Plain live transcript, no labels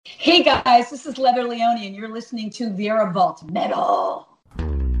Hey guys, this is Leone, and you're listening to Viera Vault Metal. Grab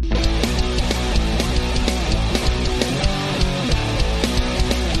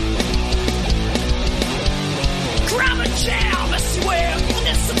a jam, I swear,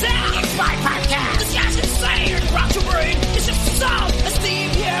 this is it's my podcast. This guy's insane, rock your brain, it's just some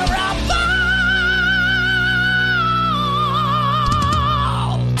Steve Viera Vault.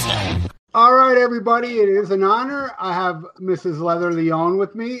 All right, everybody, it is an honor. I have Mrs. Leone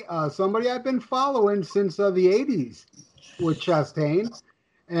with me, somebody I've been following since the 80s with Chastain.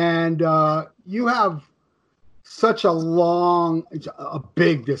 And you have such a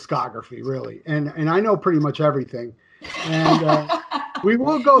big discography, really. And I know pretty much everything. And we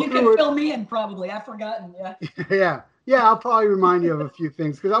will go through it. You can fill me in, probably. I've forgotten, yeah. Yeah, I'll probably remind you of a few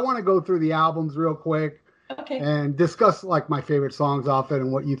things because I want to go through the albums real quick. Okay. And discuss like my favorite songs off it and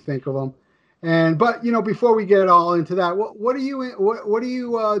what you think of them. But before we get all into that, what are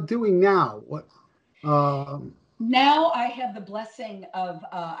you doing now? Now I have the blessing of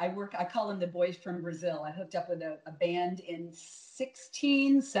I call them the boys from Brazil. I hooked up with a band in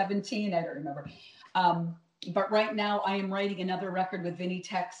 16, 17, I don't remember. But right now I am writing another record with Vinny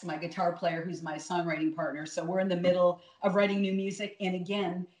Tex, my guitar player, who's my songwriting partner. So we're in the middle of writing new music. And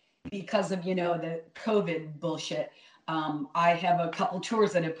again, because of, the COVID bullshit, I have a couple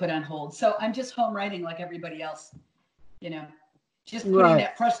tours that I put on hold. So I'm just home writing like everybody else, just putting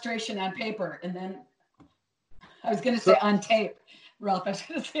that frustration on paper. And then I was going to say on tape, Ralph, I was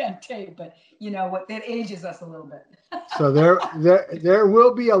going to say on tape, but you know what, that ages us a little bit. So there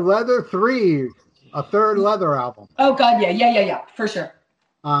will be a Leather 3, a third Leather album. Oh God. Yeah. For sure.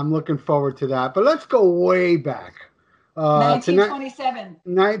 I'm looking forward to that, but let's go way back. 1927.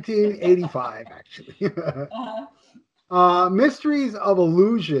 1985, actually. Mysteries of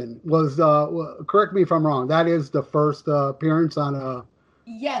Illusion was, correct me if I'm wrong, that is the first appearance on a...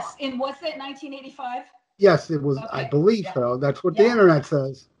 Yes, and was that 1985? Yes, it was, okay. I believe so. That's what the internet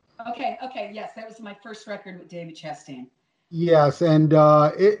says. Okay, yes, that was my first record with David Chastain. Yes, and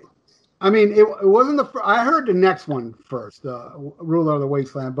it wasn't I heard the next one first, Ruler of the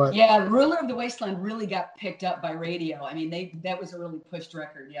Wasteland, but... Yeah, Ruler of the Wasteland really got picked up by radio. I mean, that was a really pushed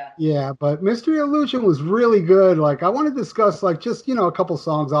record, yeah. Yeah, but Mystery Illusion was really good. Like, I want to discuss, like, just, a couple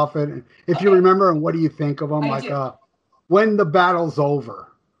songs off it, if you remember, and what do you think of them? I do. When the Battle's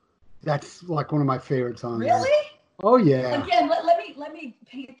Over. That's, like, one of my favorite songs. Really? Oh, yeah. Again, let me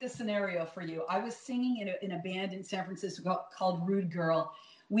paint this scenario for you. I was singing in a band in San Francisco called Rude Girl.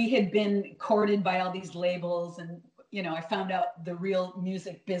 We had been courted by all these labels and, I found out the real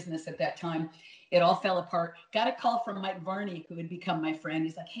music business at that time. It all fell apart. Got a call from Mike Varney, who had become my friend.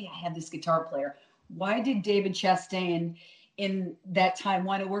 He's like, hey, I have this guitar player. Why did David Chastain in that time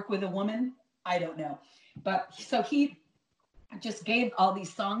want to work with a woman? I don't know. But so he just gave all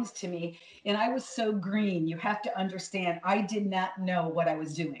these songs to me. And I was so green. You have to understand, I did not know what I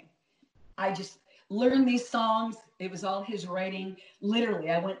was doing. I just learned these songs. It was all his writing.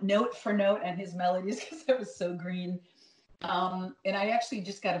 Literally, I went note for note on his melodies because I was so green. And I actually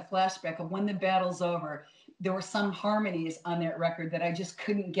just got a flashback of When the Battle's Over. There were some harmonies on that record that I just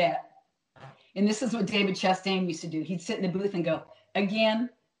couldn't get. And this is what David Chastain used to do. He'd sit in the booth and go, again.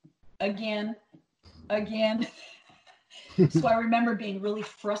 So I remember being really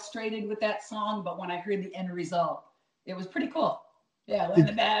frustrated with that song. But when I heard the end result, it was pretty cool. Yeah, when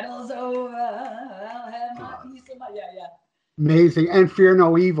the battle's over, I'll have my peace of mind. Yeah. Amazing. And Fear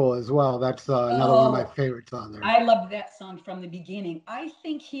No Evil as well. That's another one of my favorites on there. I loved that song from the beginning. I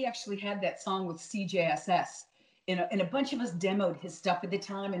think he actually had that song with CJSS. And a bunch of us demoed his stuff at the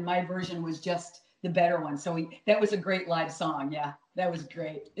time, and my version was just the better one. So that was a great live song. Yeah, that was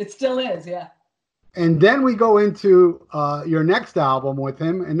great. It still is, yeah. And then we go into your next album with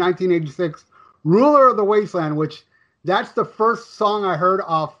him in 1986, Ruler of the Wasteland, which... That's the first song I heard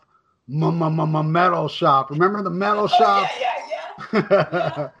off Metal Shop. Remember the Metal Shop?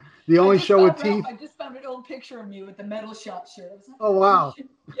 Yeah. The only show with teeth. I just found an old picture of me with the Metal Shop shirt. Like, oh, wow.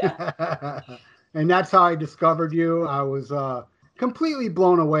 Yeah. And that's how I discovered you. I was completely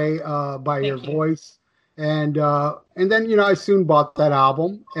blown away by your voice. And then, I soon bought that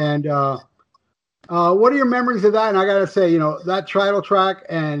album. And what are your memories of that? And I got to say, that title track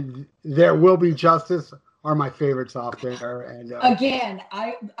and There Will Be Justice are my favorites off there. And again,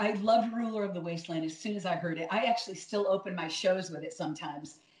 I loved Ruler of the Wasteland as soon as I heard it. I actually still open my shows with it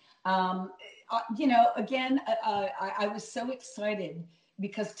sometimes. I was so excited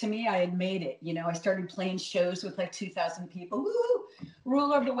because to me, I had made it. I started playing shows with like 2,000 people. Woo!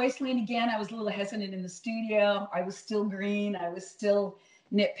 Ruler of the Wasteland again. I was a little hesitant in the studio. I was still green. I was still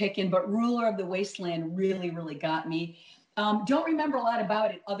nitpicking, but Ruler of the Wasteland really, really got me. Don't remember a lot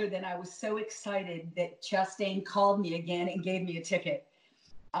about it other than I was so excited that Chastain called me again and gave me a ticket.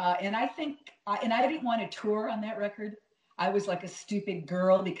 And I think, and I didn't want to tour on that record. I was like a stupid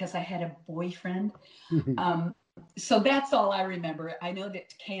girl because I had a boyfriend. So that's all I remember. I know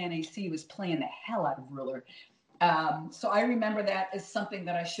that KNAC was playing the hell out of Ruler. So I remember that as something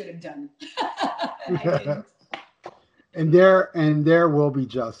that I should have done. And I didn't. And there will be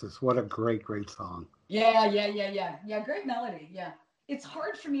justice. What a great song. Yeah. Great melody. Yeah. It's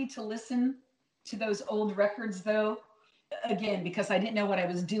hard for me to listen to those old records though. Again, because I didn't know what I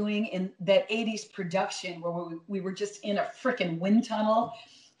was doing in that 80s production where we were just in a freaking wind tunnel.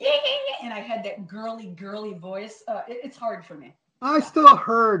 And I had that girly voice. It's hard for me. I still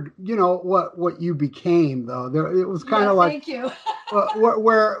heard, what you became though. It was kind of like, thank you.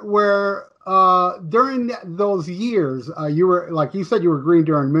 where during those years, you were, like you said, you were green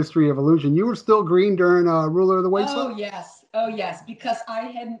during Mystery Evolution. You were still green during Ruler of the Wasteland? Oh yes, because I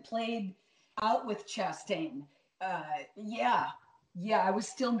hadn't played out with Chastain. I was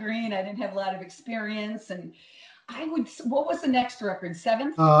still green. I didn't have a lot of experience, and what was the next record?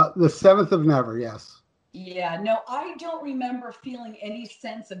 7th? The 7th of Never, yes. Yeah, no, I don't remember feeling any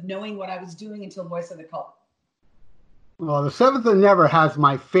sense of knowing what I was doing until Voice of the Cult. Well, the 7th of Never has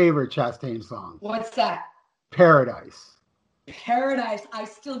my favorite Chastain song. What's that? Paradise. I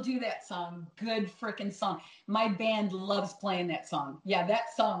still do that song. Good freaking song. My band loves playing that song. Yeah,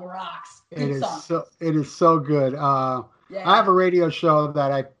 that song rocks. Good song. It is so good. I have a radio show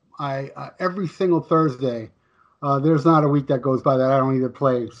that I every single Thursday. There's not a week that goes by that I don't either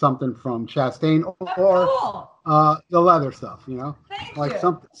play something from Chastain or the Leather stuff. Thank like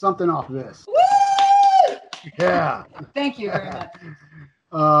you. Something off this. Woo! Yeah. Thank you very much.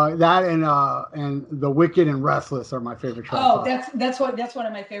 That and The Wicked and Restless are my favorite tracks. Oh, that's one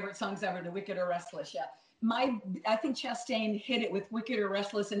of my favorite songs ever, The Wicked or Restless. Yeah. I think Chastain hit it with Wicked or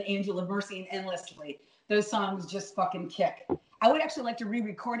Restless and Angel of Mercy and Endlessly. Those songs just fucking kick. I would actually like to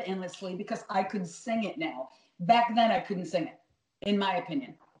re-record Endlessly because I could sing it now. Back then I couldn't sing it, in my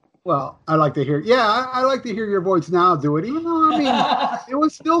opinion. Well, I like to hear. Yeah, I like to hear your voice now do it, even though it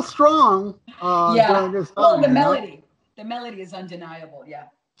was still strong. During this time, well, the melody is undeniable. Yeah.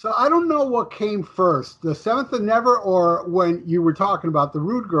 So I don't know what came first, the 7th of Never, or when you were talking about the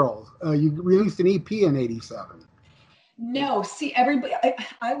Rude Girls. You released an EP in '87. No, see, everybody.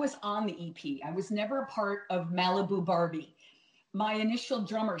 I was on the EP. I was never a part of Malibu Barbie. My initial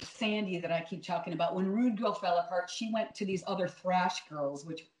drummer, Sandy, that I keep talking about, when Rude Girl fell apart, she went to these other thrash girls,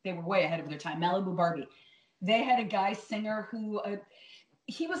 which they were way ahead of their time, Malibu Barbie. They had a guy singer who,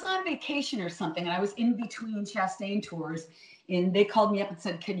 he was on vacation or something, and I was in between Chastain tours, and they called me up and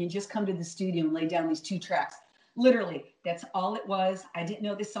said, can you just come to the studio and lay down these 2 tracks? Literally, that's all it was. I didn't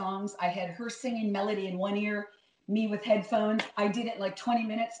know the songs. I had her singing melody in one ear, me with headphones. I did it in like 20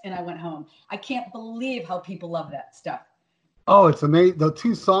 minutes, and I went home. I can't believe how people love that stuff. Oh, it's amazing. The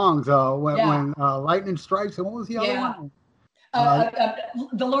 2 songs, when Lightning Strikes, and what was the other one?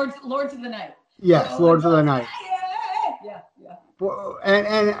 The Lords of the Night. Yes, Lords of the Night. Yeah.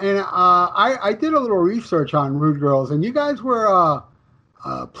 And I did a little research on Rude Girls, and you guys were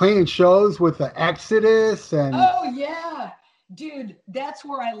playing shows with the Exodus and. Oh yeah, dude, that's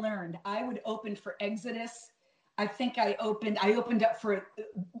where I learned. I would open for Exodus. I think I opened up for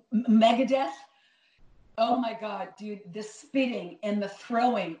Megadeth. Oh my God, dude, the spitting and the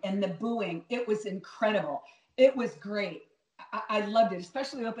throwing and the booing, it was incredible. It was great. I loved it,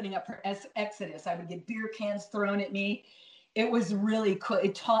 especially opening up for Exodus. I would get beer cans thrown at me. It was really cool.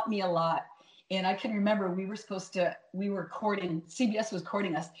 It taught me a lot. And I can remember CBS was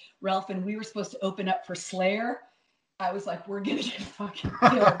courting us, Ralph, and we were supposed to open up for Slayer. I was like, we're going to get fucking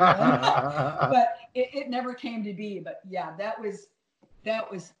killed. But it never came to be. But yeah, it was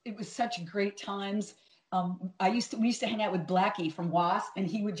such great times. We used to hang out with Blackie from Wasp, and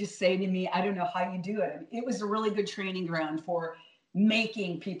he would just say to me, I don't know how you do it. It was a really good training ground for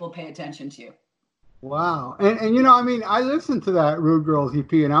making people pay attention to you. Wow. And I listened to that Rude Girls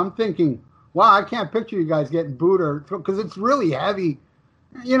EP, and I'm thinking, wow, I can't picture you guys getting booed because it's really heavy.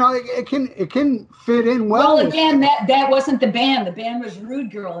 It can fit in well. Well, again, that wasn't the band. The band was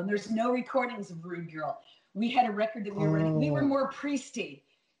Rude Girl, and there's no recordings of Rude Girl. We had a record that we were in. We were more priesty.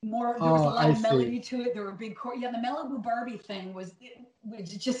 There was a lot of melody to it. There were big chords. Yeah, the Malibu Barbie thing was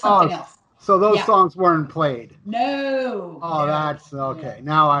just something else. So those songs weren't played? No. Oh, that's okay. Yeah.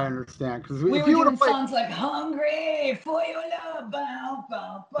 Now I understand. Because we were doing songs like "Hungry for Your Love." Bow,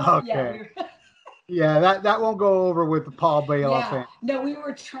 bow, bow. Okay. Yeah, that won't go over with the Paul Baloff. No, we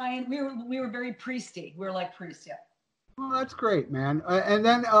were trying. We were very priesty. We were like priests. Yeah. Well, that's great, man. And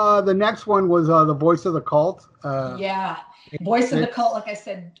then the next one was the Voice of the Cult. Yeah. Voice of the Cult, Six. like I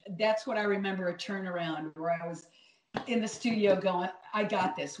said, that's what I remember, a turnaround where I was in the studio going, I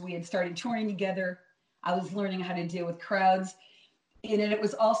got this. We had started touring together. I was learning how to deal with crowds. And it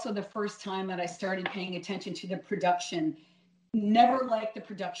was also the first time that I started paying attention to the production. Never liked the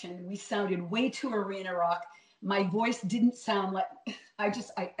production. We sounded way too arena rock. My voice didn't sound like, I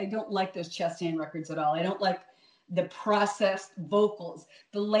don't like those Chastain records at all. I don't like the processed vocals,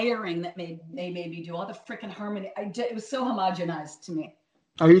 the layering that they made me do, all the freaking harmony. It was so homogenized to me.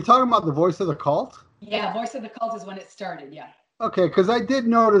 Are you talking about the Voice of the Cult? Yeah, Voice of the Cult is when it started. Yeah. Okay, because I did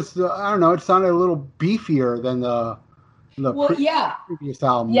notice. I don't know. It sounded a little beefier than Well, yeah, previous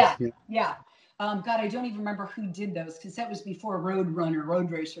albums. yeah, You know? yeah. God, I don't even remember who did those because that was before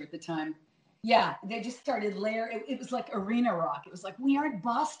Road Racer at the time. Yeah, they just started it was like arena rock. It was like, we aren't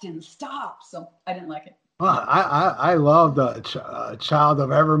Boston, stop. So I didn't like it. Well, I love the Child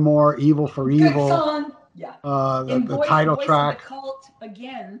of Evermore, Evil for Good Evil. song. Yeah. The title Voice track. of the Cult,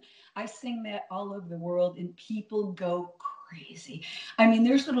 again, I sing that all over the world and people go crazy. I mean,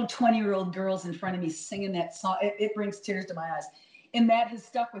 there's little 20-year-old girls in front of me singing that song. It brings tears to my eyes. And that has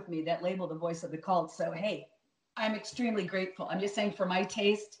stuck with me, that label, the Voice of the Cult. So, hey, I'm extremely grateful. I'm just saying, for my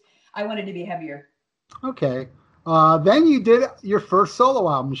taste, I wanted to be heavier. Okay. Then you did your first solo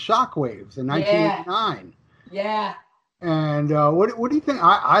album, Shockwaves, in 1989. Yeah. And what do you think?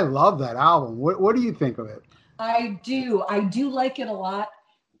 I love that album. What do you think of it? I do like it a lot.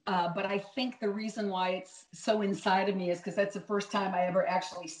 But I think the reason why it's so inside of me is because that's the first time I ever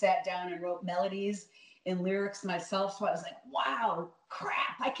actually sat down and wrote melodies and lyrics myself. So I was like, wow,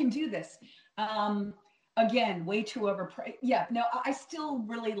 crap, I can do this. Again, way too overpriced. Yeah, no, I still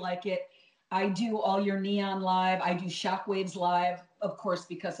really like it. I do All Your Neon live. I do Shockwaves live, of course,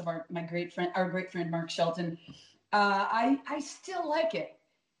 because of our great friend Mark Shelton. I still like it.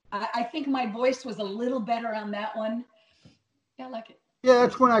 I think my voice was a little better on that one. Yeah, I like it. Yeah,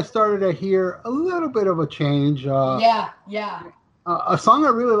 that's when I started to hear a little bit of a change. Yeah. A song I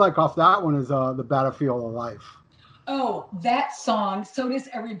really like off that one is "The Battlefield of Life." Oh, that song. So does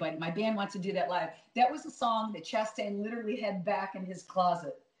everybody. My band wants to do that live. That was a song that Chastain literally had back in his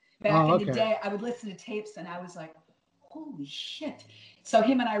closet. Back in the day, I would listen to tapes and I was like, holy shit. So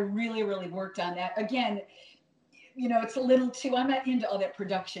him and I really, really worked on that. Again, it's a little too, I'm not into all that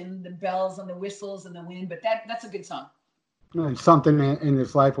production, the bells and the whistles and the wind, but that's a good song. Something in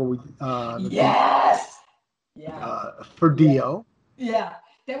his life where we yes. Yeah. For Dio. Yeah.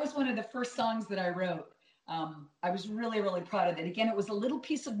 That was one of the first songs that I wrote. I was really, really proud of it. Again, it was a little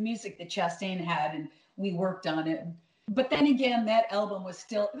piece of music that Chastain had, and we worked on it. But then again, that album was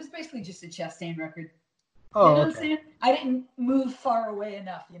basically just a Chastain record. Oh, you know what I'm saying? I didn't move far away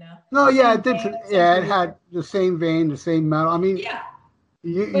enough, No, yeah, it did. Yeah, it had the same vein, the same metal. I mean, yeah.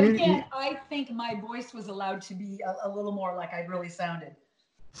 I think my voice was allowed to be a little more like I really sounded.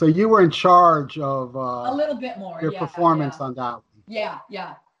 So you were in charge of a little bit more, your performance on that one. Yeah.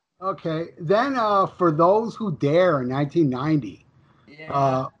 Okay. Then For Those Who Dare in 1990.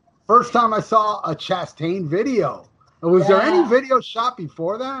 First time I saw a Chastain video. Was there any video shot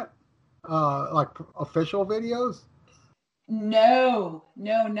before that? Like official videos? No,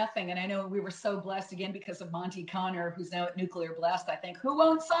 nothing. And I know we were so blessed again because of Monty Connor, who's now at Nuclear Blast, I think. Who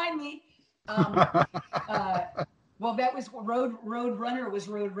won't sign me? Well, that was Road Runner was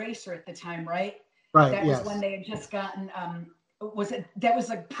Road Racer at the time, right? Right. That was when they had just gotten. That was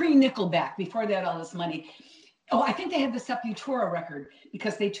like pre-Nickelback? Before they had all this money. Oh, I think they had the Sepultura record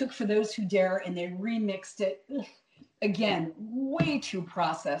because they took For Those Who Dare and they remixed it. Again, way too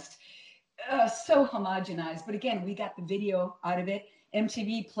processed. So homogenized, but again, we got the video out of it.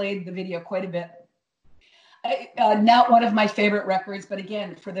 MTV played the video quite a bit. Not one of my favorite records, but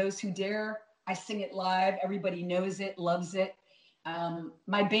again, For Those Who Dare, I sing it live. Everybody knows it, loves it.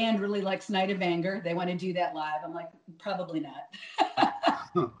 My band really likes Night of Anger. They want to do that live. I'm like, probably not.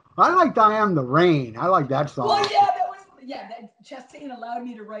 I liked I Am the Rain. I like that song. Well, Chastain allowed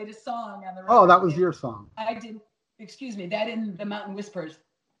me to write a song on the record. Oh, that was your song. I did. Excuse me, that in The Mountain Whispers.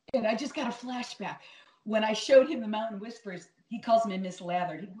 And I just got a flashback. When I showed him The Mountain Whispers, he calls me Miss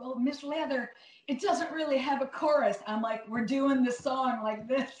Lather. Well, Miss Lather, it doesn't really have a chorus. I'm like, we're doing the song like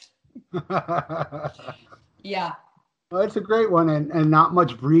this. Yeah. Well, it's a great one, and Not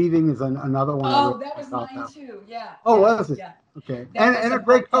Much Breathing is another one. Oh, that was mine too. Yeah. Oh, was it? Yeah. Okay. And a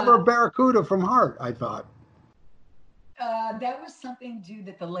great cover of Barracuda from Heart, I thought. That was something,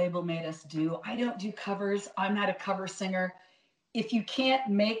 that the label made us do. I don't do covers. I'm not a cover singer. If you can't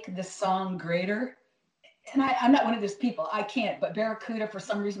make the song greater, and I'm not one of those people, I can't, but Barracuda, for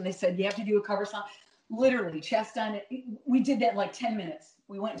some reason, they said, you have to do a cover song. literally chest on it. We did that in like 10 minutes.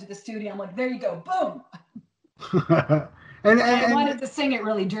 We went into the studio. I'm like, there you go, boom. and I wanted to sing it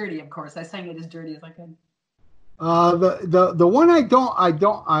really dirty, of course. I sang it as dirty as I could. The one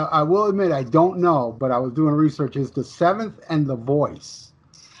I will admit I don't know, but I was doing research, is the Seventh and the Voice.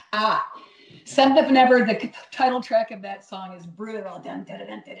 Seventh of Never, the title track of that song is brutal. Dun, dun, dun,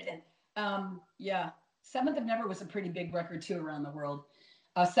 dun, dun, dun. Yeah. Seventh of Never was a pretty big record too around the world.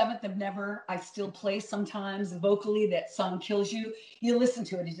 Seventh of Never, I still play sometimes vocally. That song kills you. You listen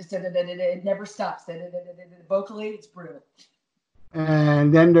to it, it just it never stops. Vocally, it's brutal.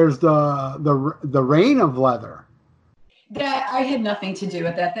 And then there's the Reign of Leather. That I had nothing to do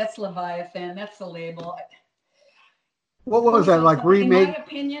with that. That's Leviathan. That's the label. What was that, like remake?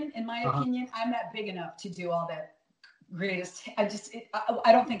 In my opinion, I'm not big enough to do all that greatest. I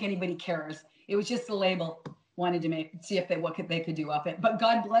don't think anybody cares. It was just the label wanted to see if they could do off it. But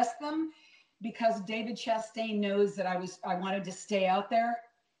God bless them, because David Chastain knows that I wanted to stay out there.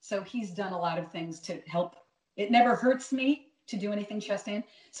 So he's done a lot of things to help. It never hurts me to do anything, Chastain.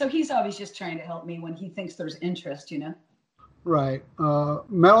 So he's always just trying to help me when he thinks there's interest, Right.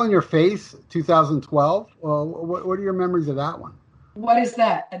 Metal in Your Face, 2012. What are your memories of that one? What is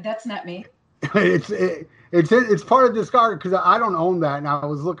that? That's not me. It's part of discography, because I don't own that, and I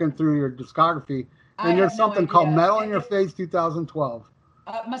was looking through your discography, and there's something called Metal in Your Face, 2012.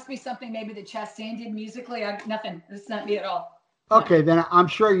 Must be something maybe that Chastain did musically. Nothing. It's not me at all. Okay, then I'm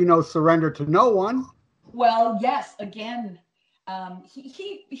sure you know Surrender to No One. Well, yes. Again,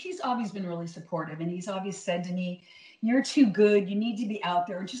 he's always been really supportive, and he's always said to me, "You're too good. You need to be out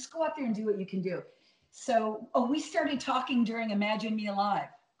there. Just go out there and do what you can do." So we started talking during Imagine Me Alive.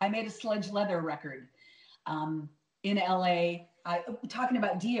 I made a Sledge Leather record in LA. Talking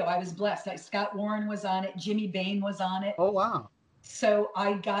about Dio, I was blessed. Scott Warren was on it. Jimmy Bain was on it. Oh, wow. So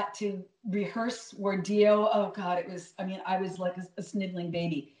I got to rehearse where Dio, oh God, I was like a sniveling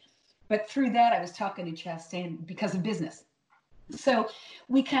baby. But through that, I was talking to Chastain because of business. So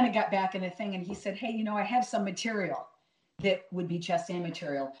we kind of got back in the thing, and he said, "Hey, I have some material that would be Chastain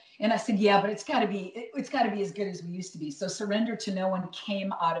material." And I said, "Yeah, but it's got to be as good as we used to be." So Surrender to No One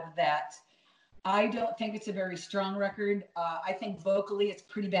came out of that. I don't think it's a very strong record. I think vocally it's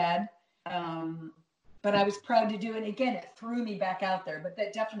pretty bad. But I was proud to do it. Again, it threw me back out there, but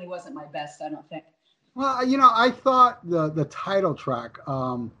that definitely wasn't my best, I don't think. Well, I thought the title track,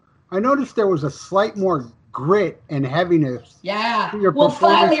 I noticed there was a slight more grit and heaviness. Yeah. Well,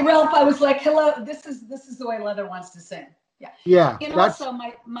 finally, Ralph, I was like, hello, this is the way Leather wants to sing. Yeah. Yeah. And also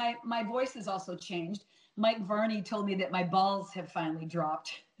my voice has also changed. Mike Varney told me that my balls have finally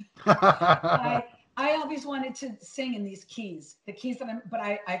dropped. I always wanted to sing in these keys, but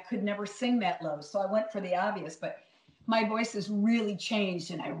I could never sing that low. So I went for the obvious, but my voice has really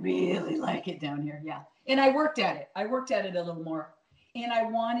changed, and I really like it down here. Yeah. And I worked at it a little more, and I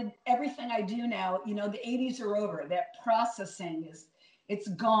wanted everything I do now, the 80s are over. That processing it's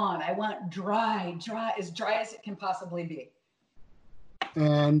gone. I want dry, as dry as it can possibly be.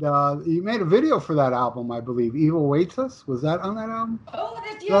 And you made a video for that album, I believe. Evil Awaits Us. Was that on that album? Oh,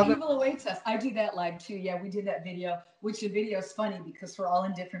 Evil Awaits Us. I do that live too. Yeah, we did that video, which the video is funny because we're all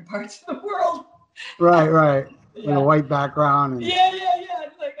in different parts of the world. Right. Yeah. With a white background. And... Yeah.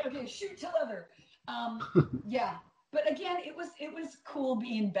 It's like, okay, shoot to Leather. Yeah. But again, it was cool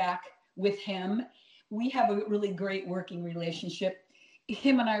being back with him. We have a really great working relationship.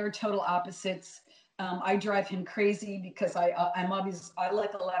 Him and I are total opposites. I drive him crazy because I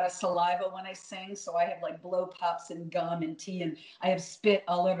like a lot of saliva when I sing. So I have like blow pops and gum and tea, and I have spit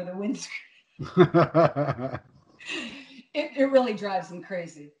all over the windscreen. It really drives him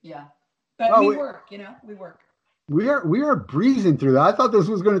crazy. Yeah. But we work. We I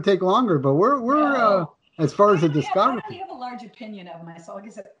have a large opinion of myself. Like I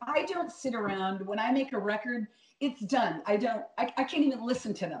said, I don't sit around. When I make a record, it's done. I can't even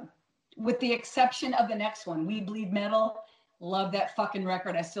listen to them. With the exception of the next one, We Bleed Metal. Love that fucking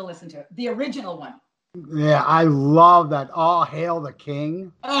record. I still listen to it. The original one. Yeah, I love that. All Hail the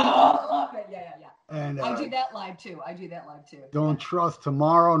King. Oh, I love it. Yeah. And I do that live too. Don't Trust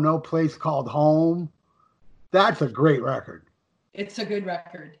Tomorrow, No Place Called Home. That's a great record. It's a good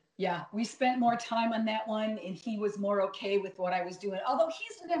record. Yeah, we spent more time on that one, and he was more okay with what I was doing. Although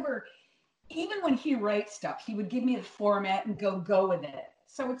he's never, even when he writes stuff, he would give me the format and go with it.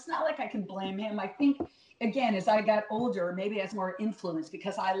 So it's not like I can blame him. I think, again, as I got older, maybe as more influence,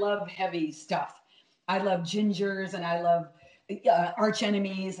 because I love heavy stuff. I love Gingers, and I love Arch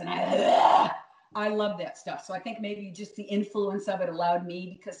Enemies, and I love that stuff. So I think maybe just the influence of it allowed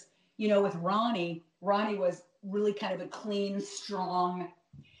me, because, with Ronnie was really kind of a clean, strong,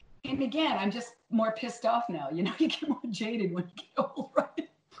 and again, I'm just more pissed off now. You know, you get more jaded when you get old, right?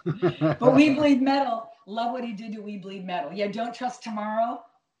 But We Bleed Metal, love what he did to We Bleed Metal. Yeah, Don't Trust Tomorrow.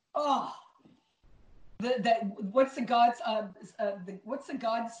 Oh, what's the God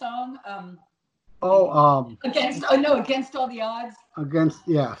song? Against All the Odds.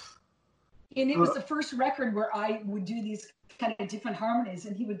 Yes. And it was the first record where I would do these kind of different harmonies,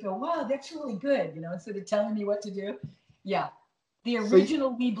 and he would go, "Wow, that's really good," you know, instead of telling me what to do. Yeah, the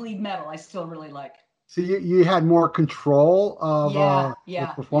original We Bleed Metal, I still really like. So you had more control of the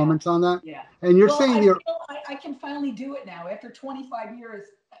performance on that? Yeah. And you're saying I feel I can finally do it now. After 25 years,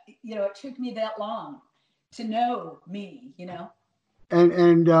 you know, it took me that long to know me, you know.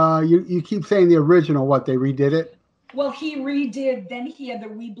 And you keep saying the original, what, they redid it? Well, he redid, then he had the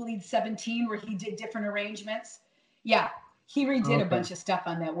We Bleed 17 where he did different arrangements. Yeah, he redid a bunch of stuff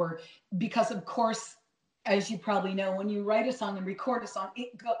on that because of course, as you probably know, when you write a song and record a song,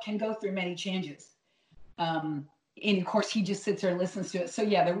 it can go through many changes. And of course, he just sits there and listens to it. So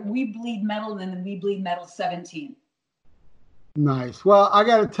yeah, the We Bleed Metal and then the We Bleed Metal 17. Nice. Well, I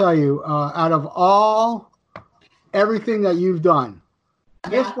got to tell you, out of everything that you've done,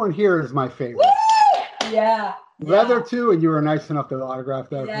 this one here is my favorite. Woo! Yeah. Leather too, and you were nice enough to autograph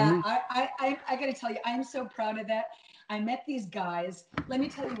that for me. I got to tell you, I'm so proud of that. I met these guys. Let me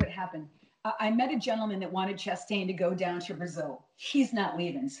tell you what happened. I met a gentleman that wanted Chastain to go down to Brazil. He's not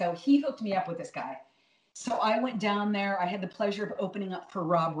leaving, so he hooked me up with this guy. So I went down there. I had the pleasure of opening up for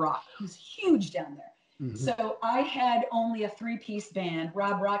Rob Rock, who's huge down there. Mm-hmm. So I had only a 3-piece band.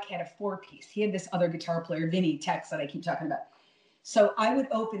 Rob Rock had a 4-piece. He had this other guitar player, Vinny Tex, that I keep talking about. So I would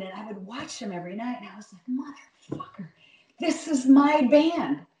open it. I would watch him every night, and I was like, motherfucker, this is my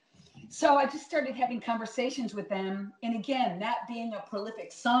band. So I just started having conversations with them. And again, not being a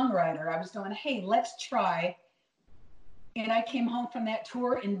prolific songwriter, I was going, hey, let's try. And I came home from that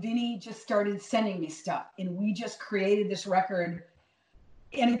tour, and Vinny just started sending me stuff. And we just created this record.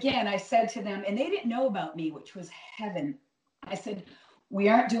 And again, I said to them, and they didn't know about me, which was heaven. I said, we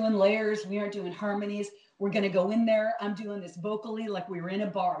aren't doing layers. We aren't doing harmonies. We're going to go in there. I'm doing this vocally like we were in a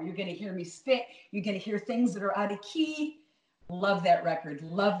bar. You're going to hear me spit. You're going to hear things that are out of key. Love that record.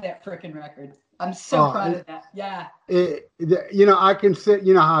 Love that frickin' record. I'm so proud of that. Yeah. You know, I can sit,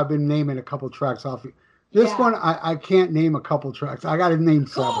 you know how I've been naming a couple tracks off. This one, I can't name a couple tracks. I got to name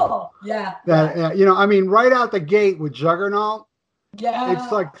several. Yeah. You know, I mean, right out the gate with Juggernaut. Yeah.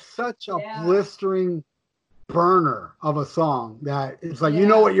 It's like such a blistering burner of a song that it's like, you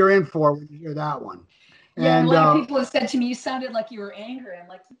know what you're in for when you hear that one. Yeah, and a lot of people have said to me, you sounded like you were angry. I'm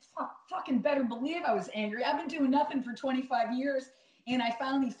like, fucking better believe I was angry. I've been doing nothing for 25 years, and I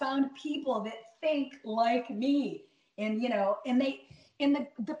finally found people that think like me. And, you know, and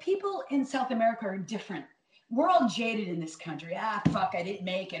the people in South America are different. We're all jaded in this country. Fuck, I didn't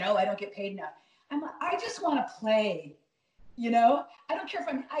make it. Oh, I don't get paid enough. I'm like, I just want to play, you know? I don't care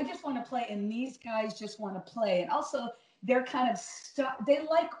I just want to play, and these guys just want to play. And also, they're kind of stuck. They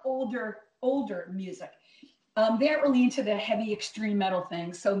like older music. They aren't really into the heavy extreme metal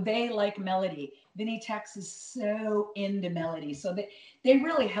thing, so they like melody. Vinny Tex is so into melody, so they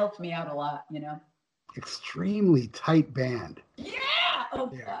really helped me out a lot, you know. Extremely tight band. Yeah. Oh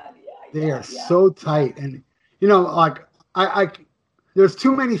God. Yeah. They are so tight, and you know, like I there's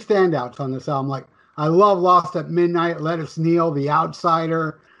too many standouts on this album. Like I love Lost at Midnight, Let Us Kneel, The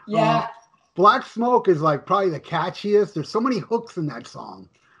Outsider. Yeah. Black Smoke is like probably the catchiest. There's so many hooks in that song.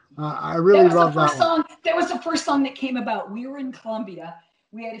 I really love that one. That was the first song that came about. We were in Colombia.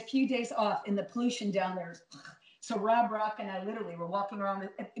 We had a few days off, and the pollution down there is. So Rob Rock and I literally were walking around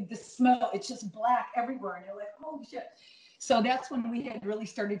with the smell. It's just black everywhere, and you're like, holy shit. So that's when we had really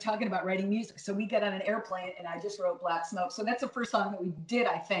started talking about writing music. So we got on an airplane, and I just wrote Black Smoke. So that's the first song that we did,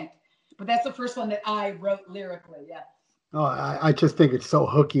 I think. But that's the first one that I wrote lyrically. Yeah. Oh, I just think it's so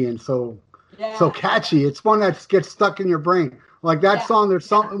hooky and so catchy. It's one that gets stuck in your brain. Like that song, there's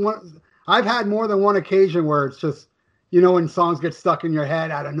something. I've had more than one occasion where it's just, you know, when songs get stuck in your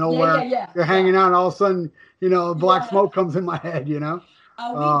head out of nowhere. You're hanging out, and all of a sudden, you know, Black Smoke comes in my head. You know.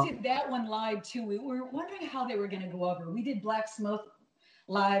 We did that one live too. We were wondering how they were going to go over. We did Black Smoke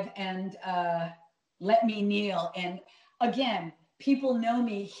live and Let Me Kneel. And again, people know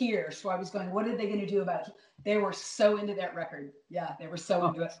me here, so I was going, what are they going to do about it? They were so into that record. Yeah, they were so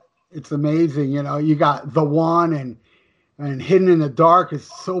into it. It's amazing. You know, you got The One and Hidden in the Dark is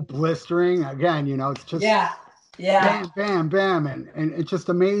so blistering. Again, you know, it's just bam, bam, bam, and it's just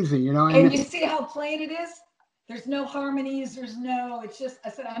amazing, you know. And you see how plain it is? There's no harmonies. It's just, I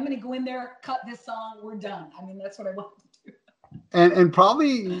said, I'm going to go in there, cut this song, we're done. I mean, that's what I want to do. And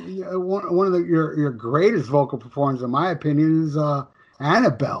probably one of your greatest vocal performances, in my opinion, is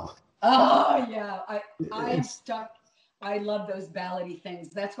Annabelle. Oh yeah, I am stuck. I love those ballady things.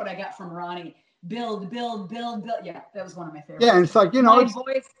 That's what I got from Ronnie. Build, build, build, build. Yeah, that was one of my favorites. Yeah, and it's like,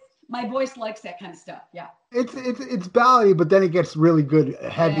 my voice likes that kind of stuff. Yeah. It's ballady, but then it gets really good,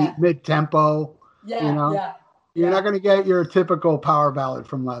 heavy, mid tempo. Yeah, yeah. You're not going to get your typical power ballad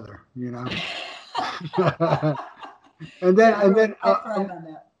from Leather, and then I thrive on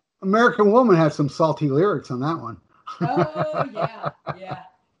that. American Woman has some salty lyrics on that one. Oh yeah, yeah.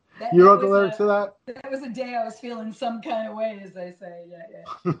 You wrote the lyrics to that? That was a day I was feeling some kind of way, as they say.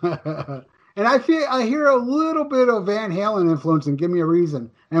 Yeah. And I hear a little bit of Van Halen influence in Give Me a Reason.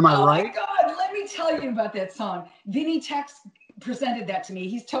 Am I right? Oh my God, let me tell you about that song. Vinny Tex presented that to me.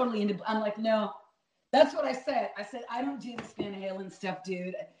 He's totally into. I'm like, no. That's what I said. I said, I don't do this Van Halen stuff,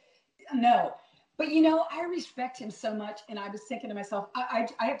 dude. No. But I respect him so much, and I was thinking to myself, I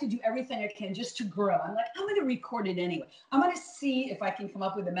have to do everything I can just to grow. I'm like, I'm going to record it anyway. I'm going to see if I can come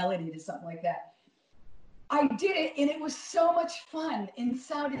up with a melody to something like that. I did it, and it was so much fun and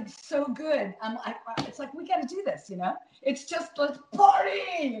sounded so good. It's like, we got to do this, It's just, let's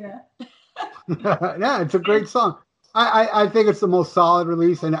party, Yeah, it's a great song. I think it's the most solid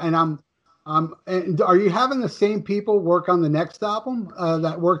release, and and are you having the same people work on the next album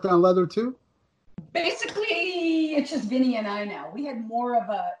that worked on Leather too? Basically, it's just Vinny and I now. We had more of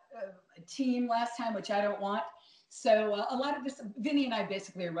a team last time, which I don't want. So a lot of this, Vinny and I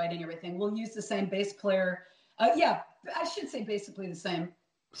basically are writing everything. We'll use the same bass player. Yeah, I should say basically the same.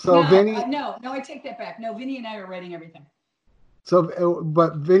 So Vinny, no, I take that back. No, Vinny and I are writing everything. So,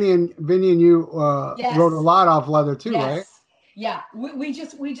 but Vinny and you wrote a lot off Leather too, right? Yeah, we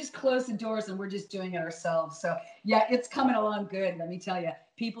just closed the doors and we're just doing it ourselves. So yeah, it's coming along good. Let me tell you,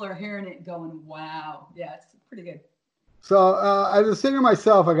 people are hearing it, going, "Wow, yeah, it's pretty good." So, as a singer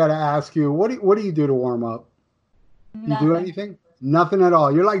myself, I got to ask you, what do you do to warm up? You do anything? Nothing at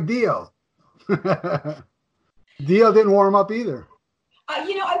all. You're like Dio. Dio didn't warm up either. I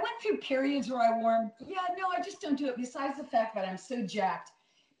went through periods where I warmed. Yeah, no, I just don't do it. Besides the fact that I'm so jacked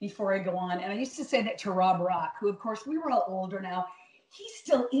before I go on. And I used to say that to Rob Rock, who, of course, we were all older now. He's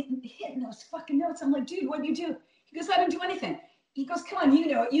still hitting those fucking notes. I'm like, dude, what do you do? He goes, I don't do anything. He goes, come on, you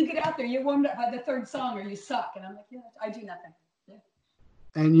know it. You get out there. You're warmed up by the third song or you suck. And I'm like, yeah, I do nothing. Yeah.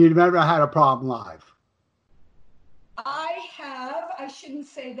 And you've never had a problem live? I have. I shouldn't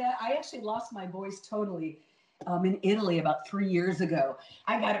say that. I actually lost my voice totally in Italy about 3 years ago.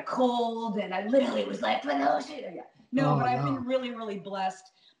 I got a cold and I literally was like, I've been really, really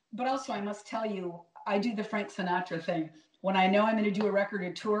blessed. But also, I must tell you, I do the Frank Sinatra thing. When I know I'm going to do a record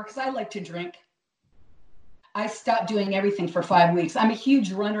or tour, because I like to drink, I stopped doing everything for 5 weeks. I'm a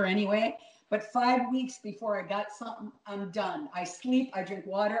huge runner anyway, but 5 weeks before I got something, I'm done. I sleep, I drink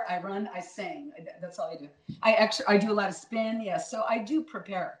water, I run, I sing. That's all I do. I do a lot of spin, yeah. So I do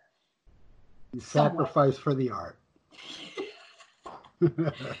prepare. You sacrifice for the art.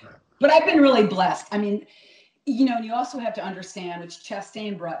 But I've been really blessed. I mean, and you also have to understand, which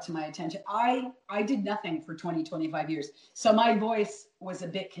Chastain brought to my attention, I did nothing for 20, 25 years. So my voice was a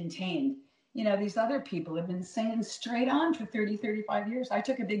bit contained. These other people have been singing straight on for 30, 35 years. I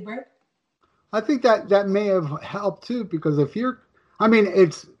took a big break. I think that may have helped too, because if you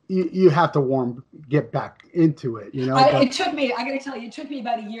have to get back into it, It took me, I got to tell you, it took me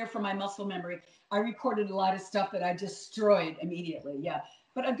about a year for my muscle memory. I recorded a lot of stuff that I destroyed immediately. Yeah.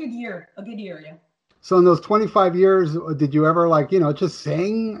 But a good year, yeah. So in those 25 years, did you ever just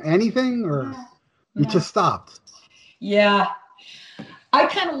sing anything or you just stopped? Yeah. I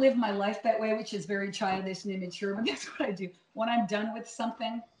kind of live my life that way, which is very childish and immature, but that's what I do. When I'm done with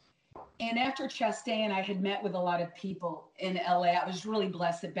something, and after Chastain, I had met with a lot of people in LA. I was really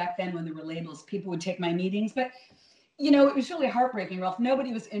blessed that back then when there were labels, people would take my meetings. But, it was really heartbreaking, Ralph.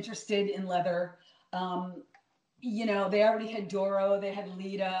 Nobody was interested in Leather. They already had Doro. They had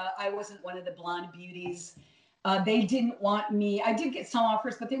Lita. I wasn't one of the blonde beauties. They didn't want me. I did get some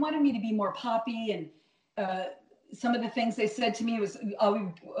offers, but they wanted me to be more poppy. And some of the things they said to me was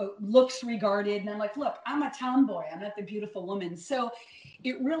looks regarded. And I'm like, look, I'm a tomboy. I'm not the beautiful woman. So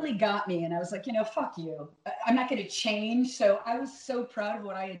it really got me. And I was like, fuck you. I'm not going to change. So I was so proud of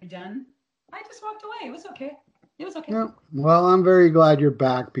what I had done. I just walked away. It was okay. Yeah, well, I'm very glad you're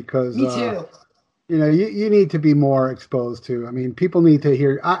back because me too. You need to be more exposed to. I mean, people need to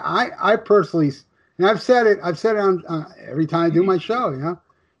hear. I personally, and I've said it on every time I do my show.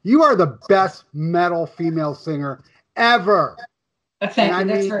 You are the best metal female singer ever. Thank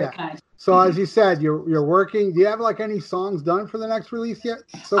you. That's very kind. So as you said, you're working. Do you have any songs done for the next release yet?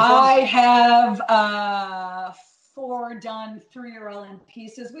 So far? I have 4 done. 3 are all in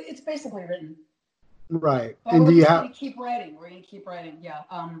pieces. It's basically written. Right. But and we're just going to keep writing. We're going to keep writing. Yeah.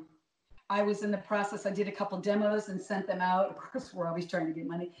 I was in the process. I did a couple demos and sent them out. Of course, we're always trying to get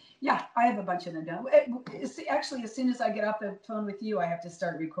money. Yeah, I have a bunch of them done. Actually, as soon as I get off the phone with you, I have to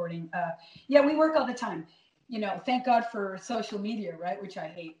start recording. Yeah, we work all the time. Thank God for social media, right? Which I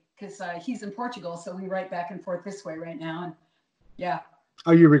hate because he's in Portugal, so we write back and forth this way right now. And yeah.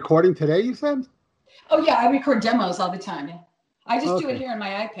 Are you recording today, you said? Oh, yeah, I record demos all the time. Yeah. I just do it Okay. here on my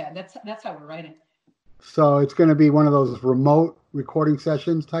iPad. That's how we're writing. So it's going to be one of those remote recording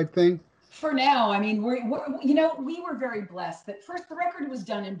sessions type thing? For now, I mean, we were very blessed that first the record was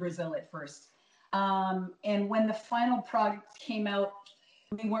done in Brazil at first. And when the final product came out,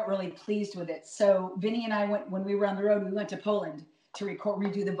 we weren't really pleased with it. So Vinny and I when we were on the road, we went to Poland to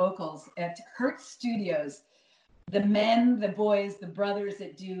redo the vocals at Hertz Studios. The men, the boys, the brothers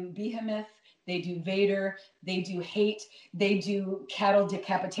that do Behemoth, they do Vader, they do Hate, they do Cattle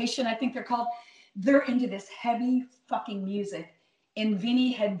Decapitation, I think they're called. They're into this heavy fucking music. And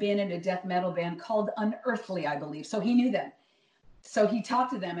Vinny had been in a death metal band called Unearthly, I believe. So he knew them. So he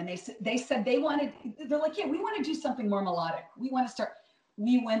talked to them and they said they're like, yeah, we want to do something more melodic. We want to start.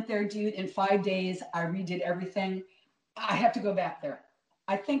 We went there, dude, in 5 days. I redid everything. I have to go back there.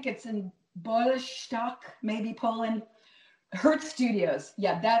 I think it's in Białystok, maybe Poland. Hertz Studios.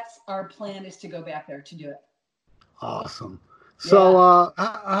 Yeah, that's our plan, is to go back there to do it. Awesome. So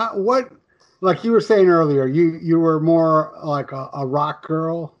what, like you were saying earlier, you were more like a rock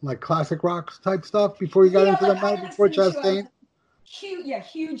girl, like classic rock type stuff before you got into the metal, before Chastain?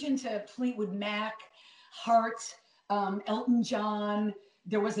 Huge into Fleetwood Mac, Heart, Elton John.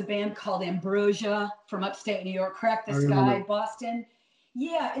 There was a band called Ambrosia from upstate New York, Crack the Sky, Boston.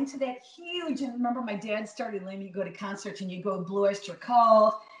 Yeah, into that huge. And remember, my dad started letting me go to concerts, and you go Blue Oyster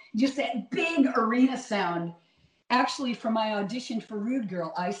Cult, just that big arena sound. Actually, for my audition for Rude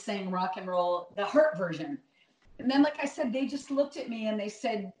Girl, I sang rock and roll, the Hurt version. And then, like I said, they just looked at me and they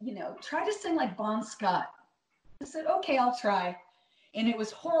said, try to sing like Bon Scott. I said, okay, I'll try. And it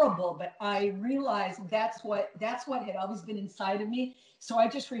was horrible, but I realized that's what had always been inside of me. So I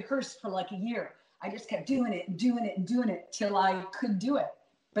just rehearsed for like a year. I just kept doing it and doing it and doing it till I could do it.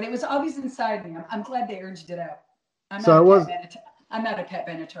 But it was always inside me. I'm glad they urged it out. I'm not a Pat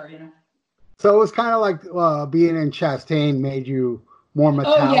Benatar, So it was kind of like being in Chastain made you more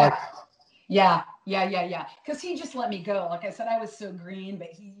metallic. Oh, yeah. Because he just let me go. Like I said, I was so green, but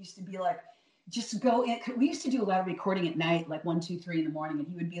he used to be like, just go in. We used to do a lot of recording at night, like 1, 2, 3 in the morning. And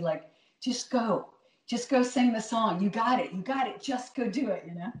he would be like, just go sing the song. You got it. Just go do it,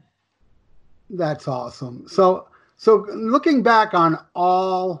 That's awesome. So looking back on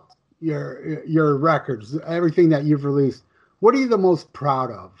all your records, everything that you've released, what are you the most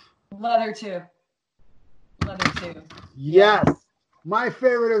proud of? Leather 2. Yes. My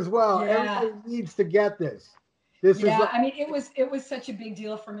favorite as well. Yeah. Everybody needs to get this. I mean, it was such a big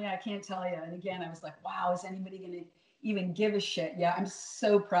deal for me. I can't tell you. And again, I was like, wow, is anybody going to even give a shit? Yeah, I'm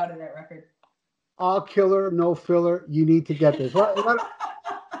so proud of that record. All killer, no filler. You need to get this.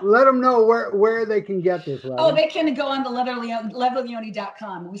 Let them know where they can get this. Right? Oh, they can go on the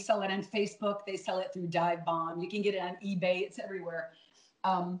leatherleone.com. We sell it on Facebook. They sell it through Dive Bomb. You can get it on eBay. It's everywhere.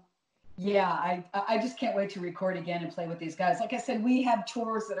 I just can't wait to record again and play with these guys. Like I said, we have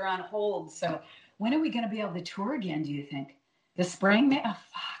tours that are on hold. So when are we going to be able to tour again, do you think? The spring? Oh,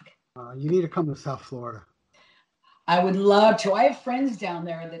 fuck. You need to come to South Florida. I would love to. I have friends down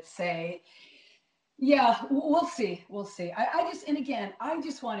there that say, yeah, we'll see. I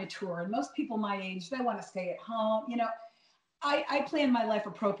just want to tour. And most people my age, they want to stay at home. I plan my life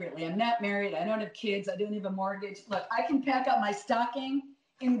appropriately. I'm not married. I don't have kids. I don't have a mortgage. Look, I can pack up my stocking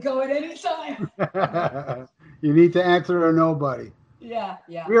and go at any time. You need to answer to nobody. Yeah.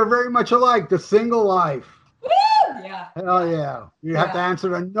 We are very much alike. The single life. Woo! Yeah. Hell yeah. You have to answer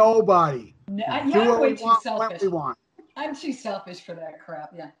to nobody. I'm way too selfish. Want. I'm too selfish for that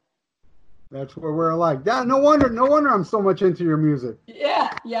crap. Yeah. That's where we're alike. Yeah, no wonder I'm so much into your music.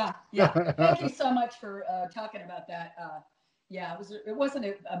 Yeah. Thank you so much for talking about that. It wasn't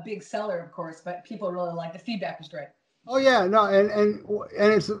a big seller, of course, but people really liked the feedback was great. Oh yeah, no, and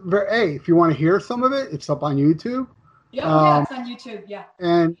it's very. Hey, if you want to hear some of it, it's up on YouTube. Yeah, it's on YouTube. Yeah,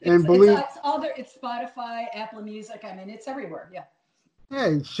 it's all there. It's Spotify, Apple Music. I mean, it's everywhere. Yeah. Yeah,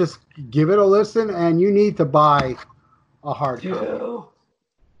 it's just give it a listen, and you need to buy a hard copy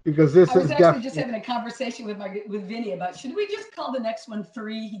because this is. I was actually just having a conversation with Vinny about should we just call the next one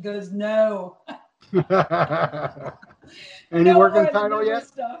 3? He goes, no. Any working title yet?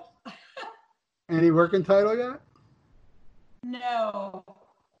 Any working title yet? No.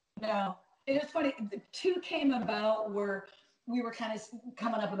 It was funny. The 2 came about where we were kind of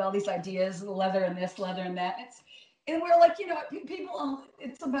coming up with all these ideas, leather and this, leather and that. And we're like, people,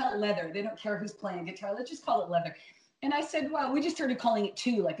 it's about leather. They don't care who's playing guitar. Let's just call it leather. And I said, well, we just started calling it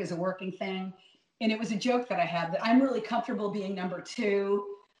two, like as a working thing. And it was a joke that I had that I'm really comfortable being number two.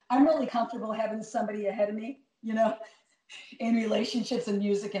 I'm really comfortable having somebody ahead of me, in relationships and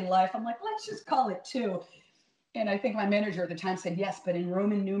music and life. I'm like, let's just call it two. And I think my manager at the time said, yes, but in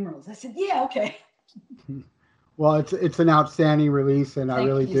Roman numerals. I said, yeah, okay. Well, it's an outstanding release, and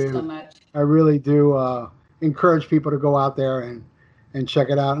Thank you so much. I really do encourage people to go out there and check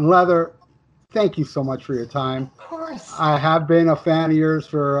it out. And Leather, thank you so much for your time. Of course. I have been a fan of yours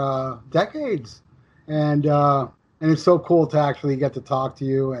for decades, and it's so cool to actually get to talk to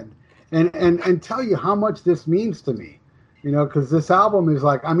you and tell you how much this means to me. Because this album is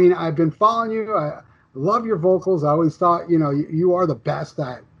like, I've been following you. I love your vocals. I always thought, you are the best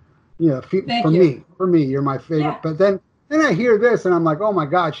at, for me, you're my favorite. Yeah. But then I hear this and I'm like, oh my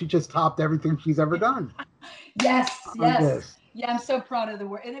God, she just topped everything she's ever done. Yes. Yeah, I'm so proud of the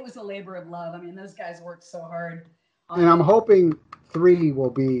work. And it was a labor of love. Those guys worked so hard. And I'm hoping 3 will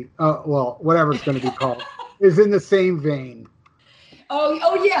be, whatever it's going to be called, is in the same vein.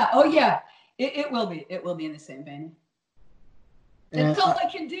 Oh yeah. It will be. It will be in the same vein. That's all I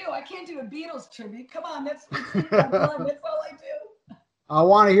can do. I can't do a Beatles tribute. Come on, that's all I do. I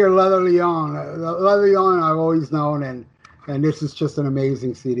want to hear Leather Leone. Leather Leone I've always known, and this is just an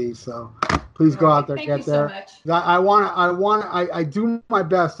amazing CD. So please go out there, get there. So I do my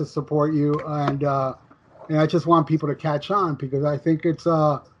best to support you, and I just want people to catch on because I think it's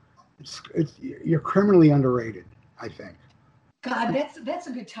you're criminally underrated. I think. God, that's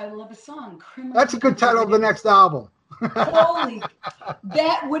a good title of a song. That's a good title of the next album. Holy,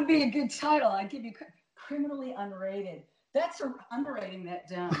 that would be a good title. I'd give you criminally underrated. I'm writing that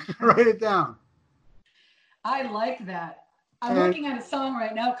down. Write it down. I like that. I'm working on a song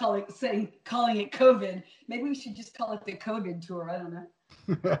right now calling it COVID. Maybe we should just call it the COVID tour. I don't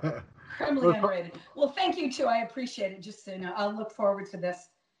know. Criminally underrated. Well, thank you too. I appreciate it. Just so you know, I'll look forward to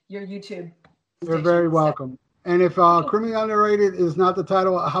your YouTube. You're very welcome. And if criminally underrated is not the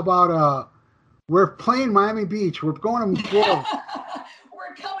title, how about we're playing Miami Beach. We're going to Florida.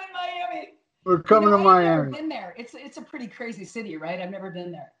 We're coming Miami. We're coming to Miami. I've never been there. It's a pretty crazy city, right? I've never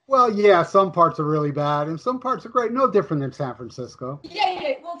been there. Well, yeah, some parts are really bad and some parts are great. No different than San Francisco.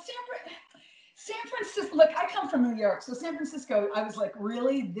 Yeah. Well, San Francisco, look, I come from New York. So San Francisco, I was like,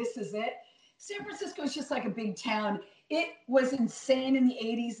 really? This is it? San Francisco is just like a big town. It was insane in the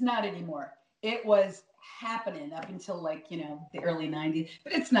 80s. Not anymore. It was happening up until the early 90s.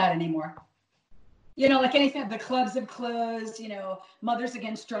 But it's not anymore. Like anything, the clubs have closed, Mothers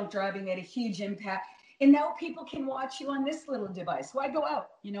Against Drunk Driving made a huge impact. And now people can watch you on this little device. Why go out?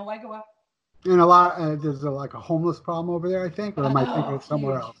 Why go out? And there's a homeless problem over there, I think, or am I thinking of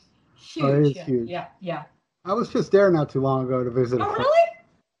somewhere else? Huge. Oh, it is huge. Yeah. I was just there not too long ago to visit. Oh, really?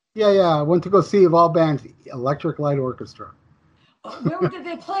 Yeah. I went to go see, of all bands, Electric Light Orchestra. Where did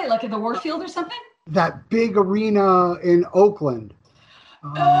they play? Like at the Warfield or something? That big arena in Oakland.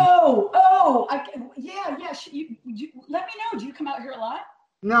 Yeah. Let me know. Do you come out here a lot?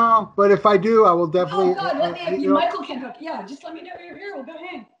 No, but if I do, I will definitely. Oh God, let me. Michael can hook. Yeah, just let me know you're here. We'll go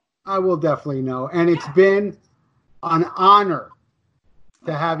ahead. I will definitely know, and it's been an honor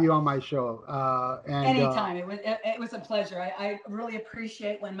to have you on my show. Anytime, it was a pleasure. I really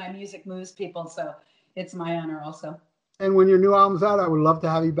appreciate when my music moves people, so it's my honor also. And when your new album's out, I would love to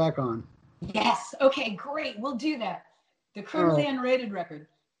have you back on. Yes. Okay. Great. We'll do that. The criminally underrated record.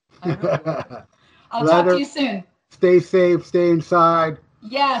 I'll talk to you soon. Stay safe. Stay inside.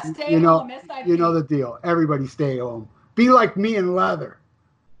 Yeah. Stay home. SIP. You know the deal. Everybody stay home. Be like me and Leather.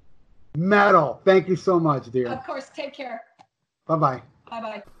 Metal. Thank you so much, dear. Of course. Take care. Bye-bye.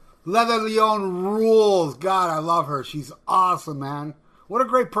 Bye-bye. Leather Leone rules. God, I love her. She's awesome, man. What a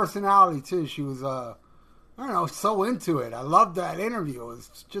great personality, too. She was, so into it. I loved that interview. It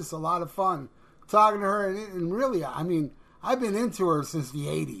was just a lot of fun talking to her. And really, I've been into her since the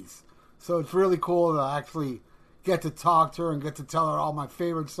 80s. So it's really cool to actually get to talk to her and get to tell her all my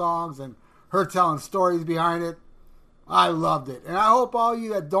favorite songs and her telling stories behind it. I loved it. And I hope all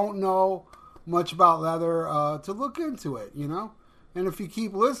you that don't know much about Leather to look into it, And if you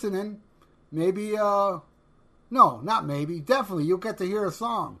keep listening, maybe, no, not maybe, definitely you'll get to hear a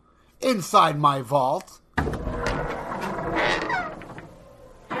song. Inside My Vault.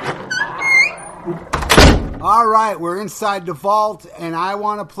 All right, we're inside the vault, and I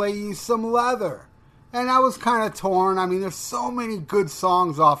want to play you some Leather. And I was kind of torn. There's so many good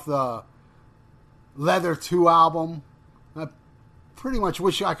songs off the Leather 2 album. I pretty much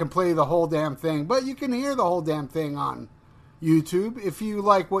wish I could play the whole damn thing, but you can hear the whole damn thing on YouTube. If you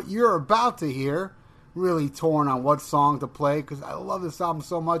like what you're about to hear, really torn on what song to play because I love this album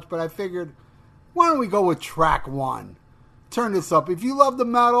so much, but I figured, why don't we go with track 1? Turn this up. If you love the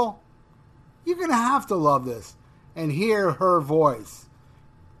metal, you're going to have to love this and hear her voice.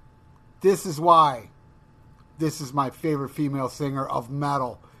 This is why this is my favorite female singer of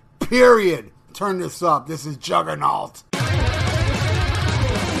metal. Period. Turn this up. This is Juggernaut.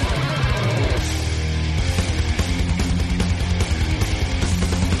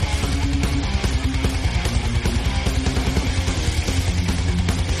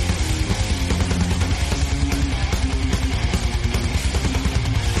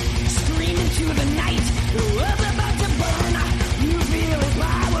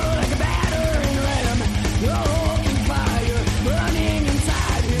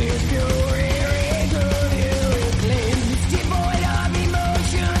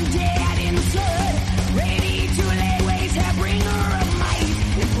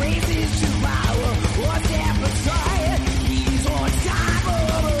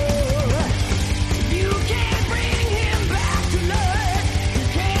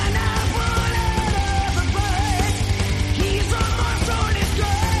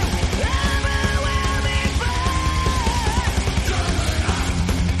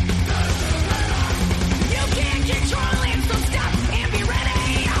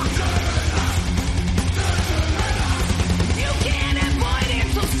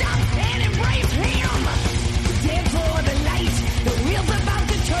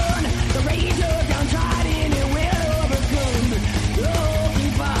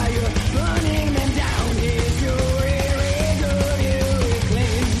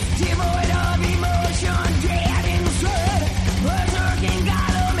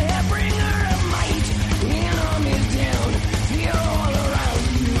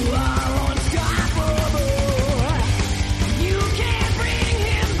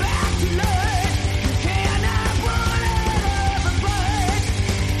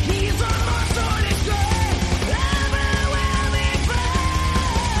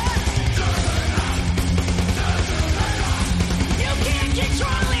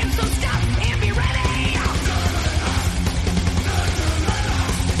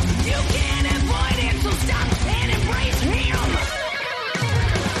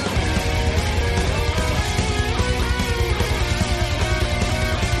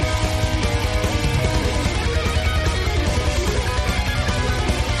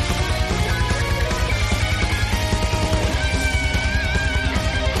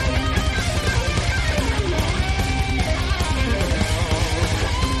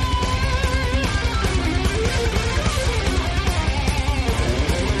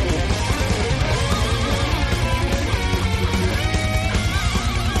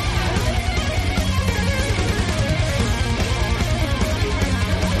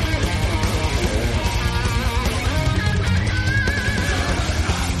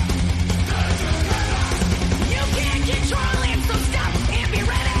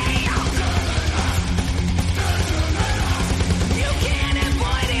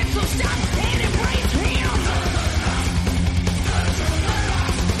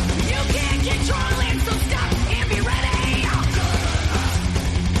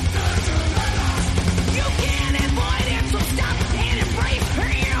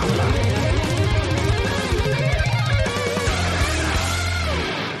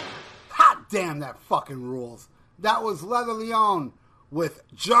 Damn, that fucking rules. That was Leather Leone with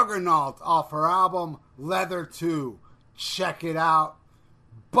Juggernaut off her album Leather 2. Check it out.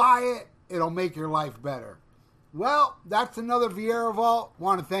 Buy it. It'll make your life better. Well, that's another Viera Vault.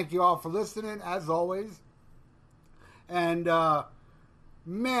 Want to thank you all for listening, as always. And,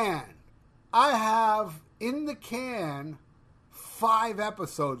 man, I have in the can 5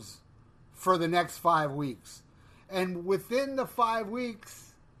 episodes for the next 5 weeks. And within the 5 weeks,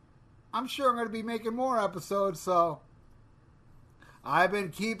 I'm sure I'm going to be making more episodes, so I've been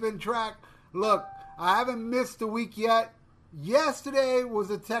keeping track. Look, I haven't missed a week yet. Yesterday was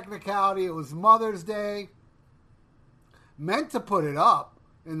a technicality. It was Mother's Day. Meant to put it up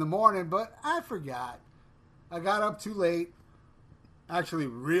in the morning, but I forgot. I got up too late. Actually,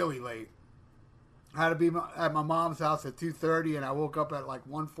 really late. I had to be at my mom's house at 2:30, and I woke up at like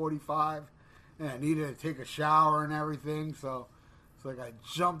 1:45, and I needed to take a shower and everything, so it's like I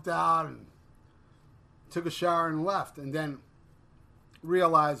jumped out and took a shower and left, and then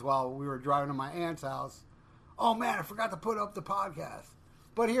realized while we were driving to my aunt's house, oh man, I forgot to put up the podcast.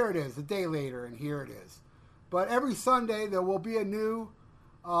 But here it is, a day later, and here it is. But every Sunday there will be a new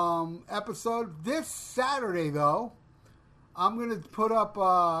episode. This Saturday, though, I'm going to put up,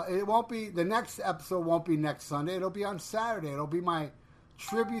 it won't be, the next episode won't be next Sunday. It'll be on Saturday. It'll be my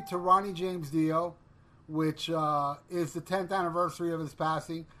tribute to Ronnie James Dio. which is the 10th anniversary of his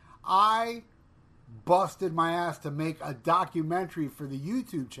passing. I busted my ass to make a documentary for the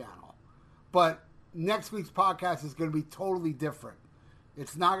YouTube channel, but next week's podcast is going to be totally different.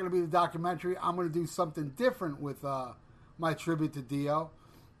 It's not going to be the documentary. I'm going to do something different with my tribute to Dio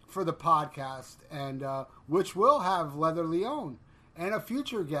for the podcast, and which will have Leather Leone and a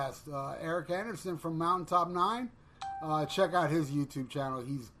future guest, Eric Anderson from Mountaintop 9. Check out his YouTube channel.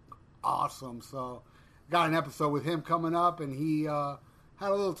 He's awesome. So got an episode with him coming up, and he had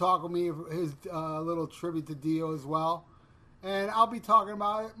a little talk with me, his little tribute to Dio as well. And I'll be talking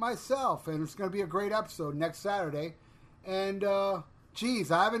about it myself, and it's going to be a great episode next Saturday. And,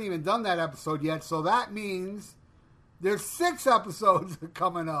 geez, I haven't even done that episode yet, so that means there's 6 episodes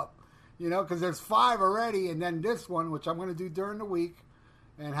coming up, you know, because there's 5 already, and then this one, which I'm going to do during the week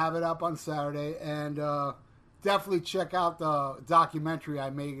and have it up on Saturday. And definitely check out the documentary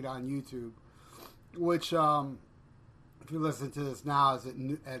I made on YouTube, which, if you listen to this now,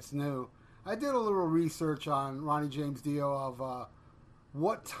 it's new. I did a little research on Ronnie James Dio of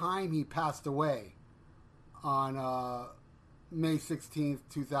what time he passed away on May 16th,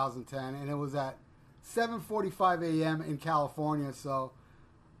 2010, and it was at 7:45 a.m. in California. So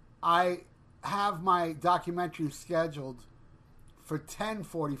I have my documentary scheduled for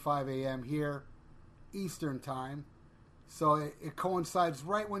 10:45 a.m. here Eastern time. So it coincides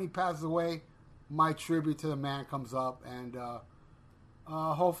right when he passes away. My tribute to the man comes up, and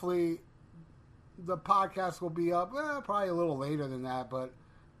hopefully the podcast will be up probably a little later than that, but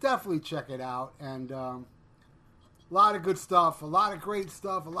definitely check it out. And a lot of good stuff, a lot of great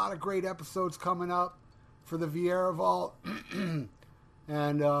stuff, a lot of great episodes coming up for the Viera Vault.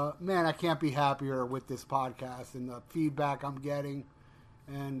 And man, I can't be happier with this podcast and the feedback I'm getting.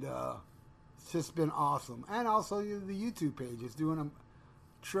 And it's just been awesome. And also the YouTube page is doing them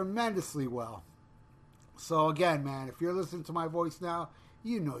tremendously well. So again, man, if you're listening to my voice now,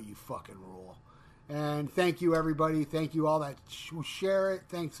 you know you fucking rule. And thank you, everybody. Thank you all that who share it.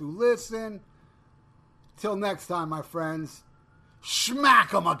 Thanks who listen. Till next time, my friends.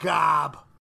 Schmack 'em a gob.